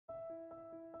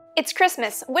It's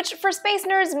Christmas, which for space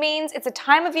nerds means it's a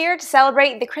time of year to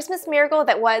celebrate the Christmas miracle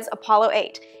that was Apollo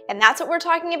 8. And that's what we're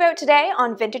talking about today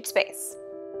on Vintage Space.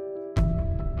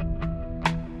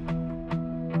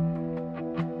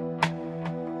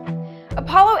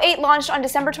 Apollo 8 launched on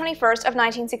December 21st of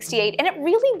 1968, and it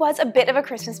really was a bit of a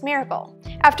Christmas miracle.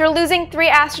 After losing 3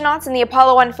 astronauts in the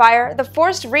Apollo 1 fire, the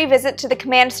forced revisit to the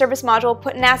Command Service Module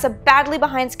put NASA badly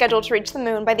behind schedule to reach the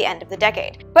moon by the end of the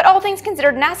decade. But all things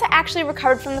considered, NASA actually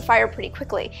recovered from the fire pretty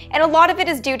quickly, and a lot of it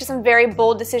is due to some very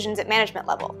bold decisions at management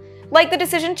level. Like the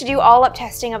decision to do all-up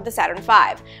testing of the Saturn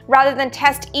V. Rather than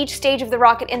test each stage of the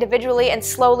rocket individually and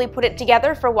slowly put it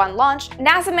together for one launch,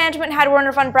 NASA management had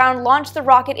Wernher von Braun launch the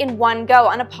rocket in one go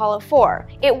on Apollo 4.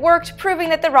 It worked, proving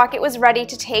that the rocket was ready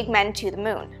to take men to the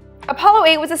moon. Apollo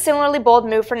 8 was a similarly bold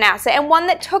move for NASA, and one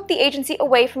that took the agency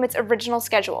away from its original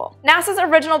schedule. NASA's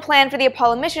original plan for the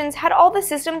Apollo missions had all the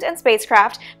systems and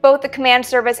spacecraft, both the command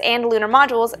service and lunar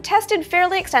modules, tested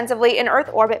fairly extensively in Earth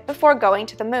orbit before going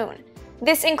to the moon.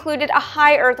 This included a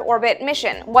high Earth orbit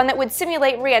mission, one that would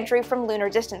simulate re-entry from lunar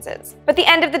distances. But the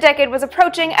end of the decade was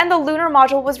approaching, and the lunar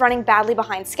module was running badly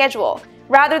behind schedule.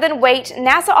 Rather than wait,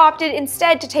 NASA opted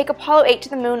instead to take Apollo 8 to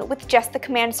the moon with just the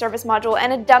Command Service Module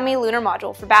and a dummy lunar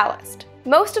module for ballast.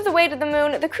 Most of the way to the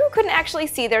moon, the crew couldn't actually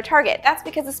see their target. That's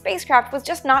because the spacecraft was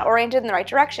just not oriented in the right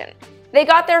direction. They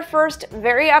got their first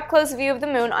very up-close view of the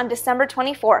moon on December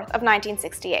 24th of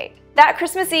 1968. That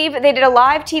Christmas Eve, they did a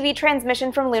live TV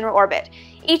transmission from lunar orbit.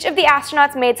 Each of the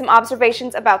astronauts made some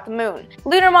observations about the moon.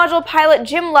 Lunar Module pilot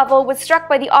Jim Lovell was struck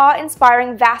by the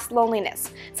awe-inspiring vast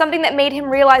loneliness, something that made him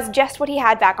realize just what he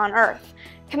had back on Earth.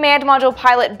 Command Module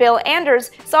pilot Bill Anders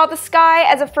saw the sky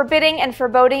as a forbidding and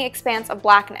foreboding expanse of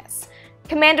blackness.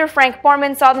 Commander Frank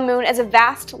Borman saw the moon as a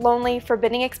vast, lonely,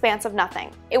 forbidding expanse of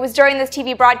nothing. It was during this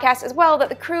TV broadcast as well that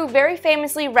the crew very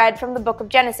famously read from the Book of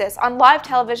Genesis on live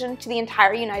television to the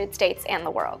entire United States and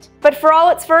the world. But for all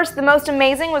its first, the most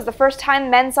amazing was the first time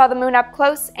men saw the moon up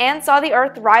close and saw the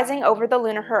Earth rising over the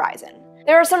lunar horizon.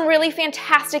 There are some really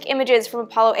fantastic images from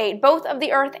Apollo 8, both of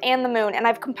the Earth and the moon, and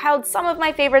I've compiled some of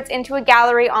my favorites into a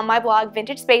gallery on my blog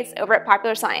Vintage Space over at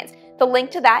Popular Science. The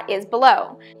link to that is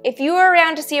below. If you were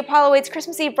around to see Apollo 8's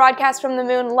Christmas Eve broadcast from the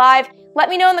moon live, let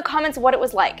me know in the comments what it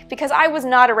was like, because I was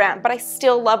not around, but I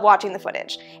still love watching the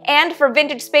footage. And for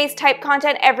Vintage Space type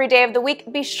content every day of the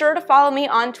week, be sure to follow me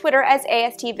on Twitter as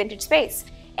AST Vintage Space.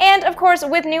 And of course,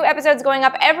 with new episodes going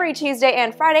up every Tuesday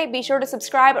and Friday, be sure to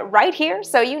subscribe right here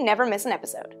so you never miss an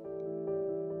episode.